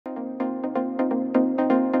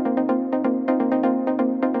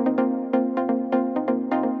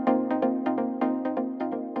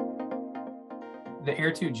The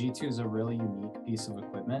Air2G2 is a really unique piece of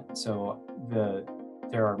equipment. So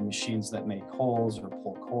there are machines that make holes or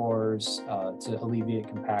pull cores to alleviate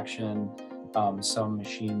compaction. Some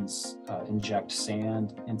machines inject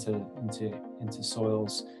sand into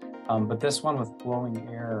soils. But this one with blowing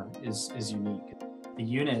air is unique. The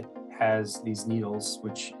unit has these needles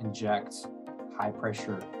which inject high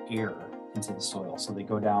pressure air into the soil. So they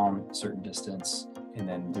go down a certain distance, and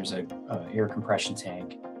then there's a air compression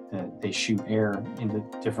tank. They shoot air into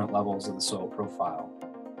different levels of the soil profile.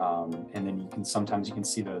 And then sometimes you can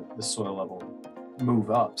see the soil level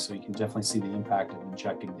move up. So you can definitely see the impact of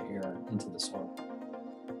injecting the air into the soil.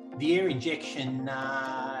 The air injection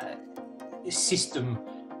system,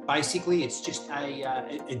 basically it's just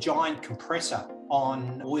a giant compressor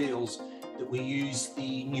on wheels that we use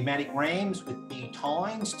the pneumatic rams with the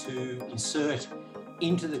tines to insert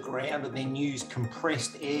into the ground and then use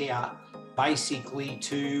compressed air basically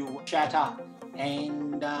to shatter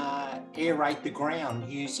and aerate the ground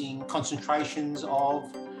using concentrations of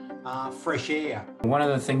fresh air. One of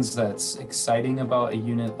the things that's exciting about a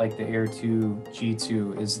unit like the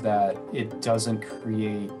Air2G2 is that it doesn't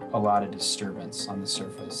create a lot of disturbance on the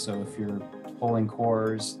surface. So if you're pulling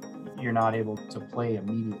cores, you're not able to play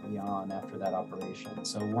immediately on after that operation.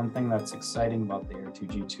 So one thing that's exciting about the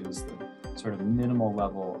Air2G2 is the sort of minimal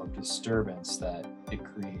level of disturbance that it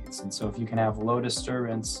creates. And so if you can have low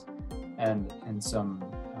disturbance and some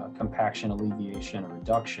compaction alleviation or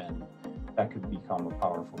reduction, that could become a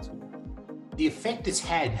powerful tool. The effect it's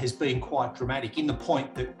had has been quite dramatic, in the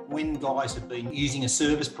point that when guys have been using a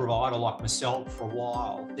service provider like myself for a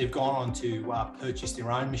while, they've gone on to purchase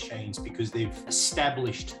their own machines because they've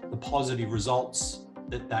established the positive results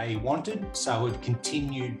that they wanted. So it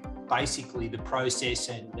continued basically the process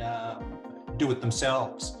and do it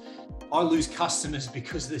themselves. I lose customers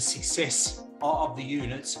because of the success of the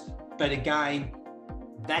units, but again,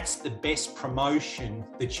 that's the best promotion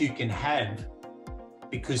that you can have,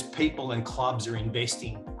 because people and clubs are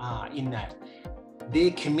investing in that.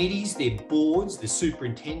 Their committees, their boards, the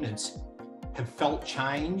superintendents have felt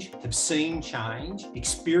change, have seen change,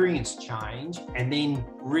 experienced change, and then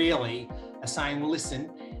really are saying, well,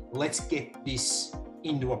 listen, let's get this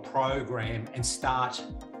into a program and start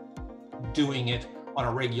doing it on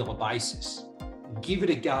a regular basis. Give it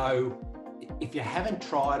a go. If you haven't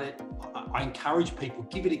tried it, I encourage people,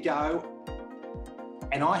 give it a go.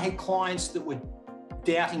 And I had clients that were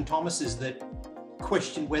doubting Thomases that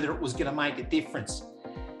questioned whether it was going to make a difference.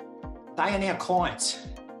 They are now clients.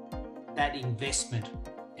 That investment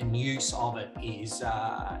and use of it is,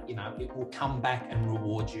 it will come back and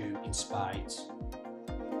reward you in spades.